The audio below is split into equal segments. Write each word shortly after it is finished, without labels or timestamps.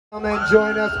And then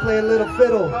join us, play a little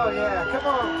fiddle. Oh yeah, come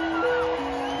on.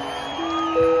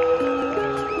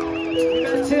 We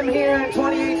met Tim here in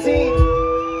 2018.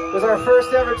 It was our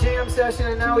first ever jam session,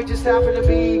 and now we just happen to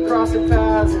be crossing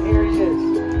paths, and here he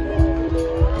is.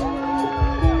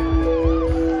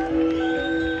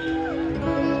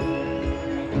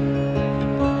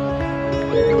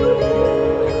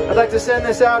 I'd like to send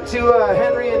this out to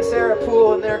Henry and Sarah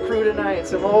Poole and their crew tonight.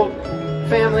 Some old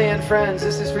family and friends.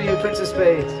 This is for you, Prince of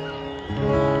Spades.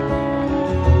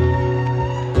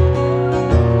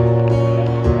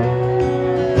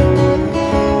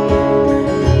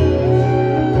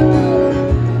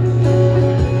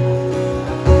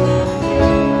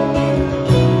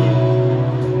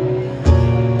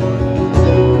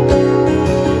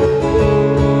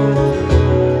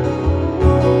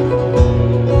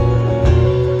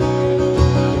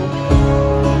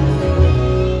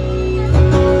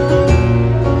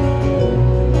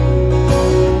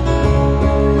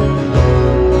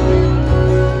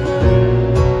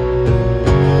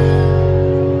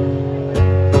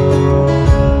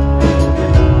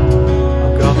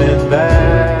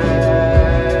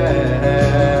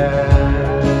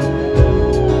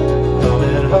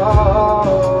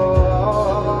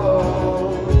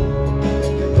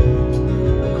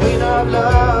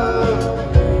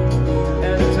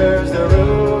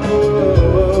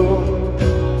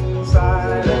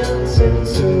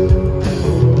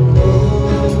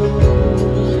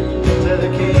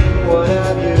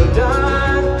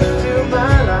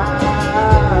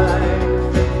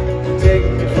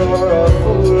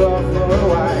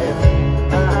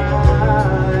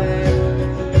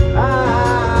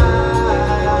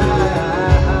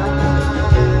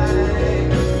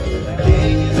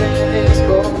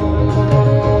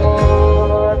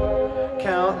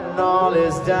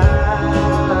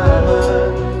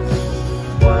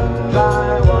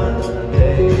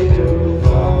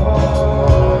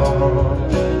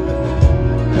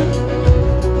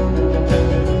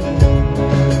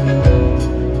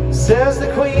 Says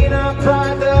the queen of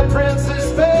pride, the prince of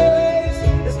spades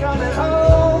is coming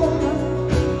home.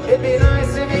 It'd be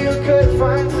nice if you could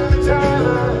find some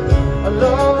time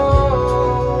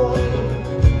alone.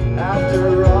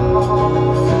 After all,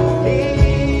 he's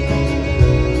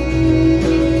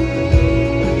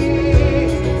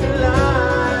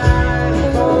alive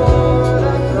for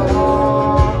the throne.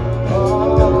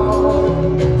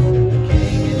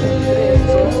 King is his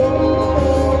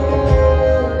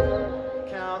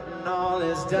counting all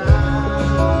his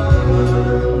diamonds,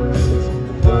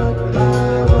 one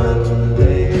by one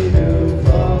they do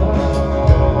fall.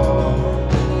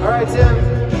 All right, Tim.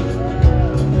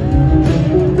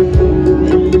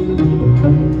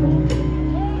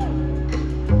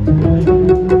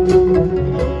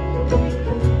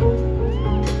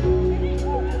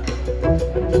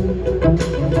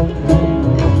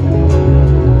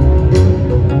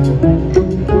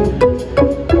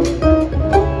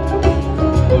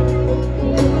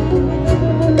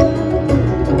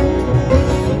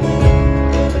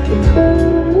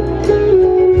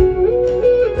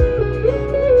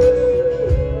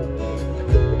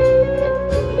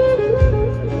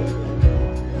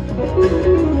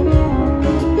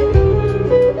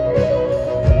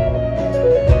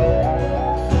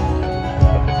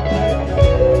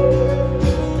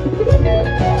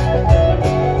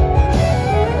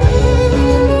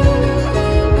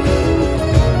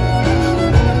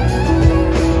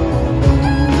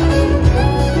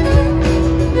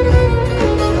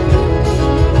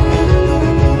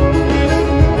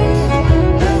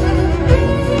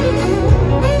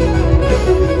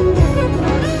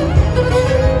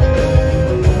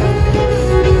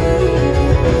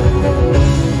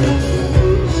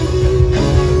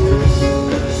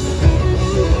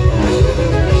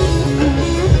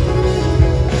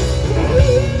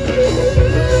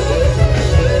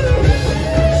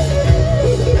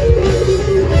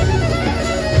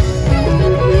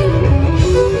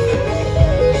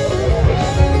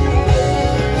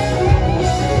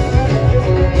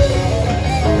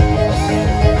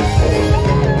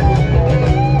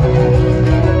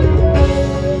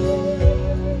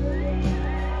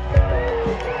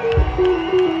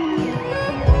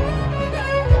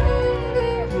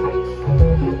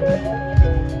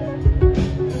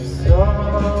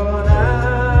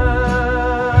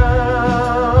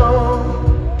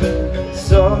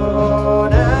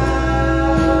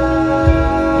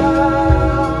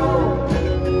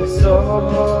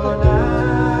 So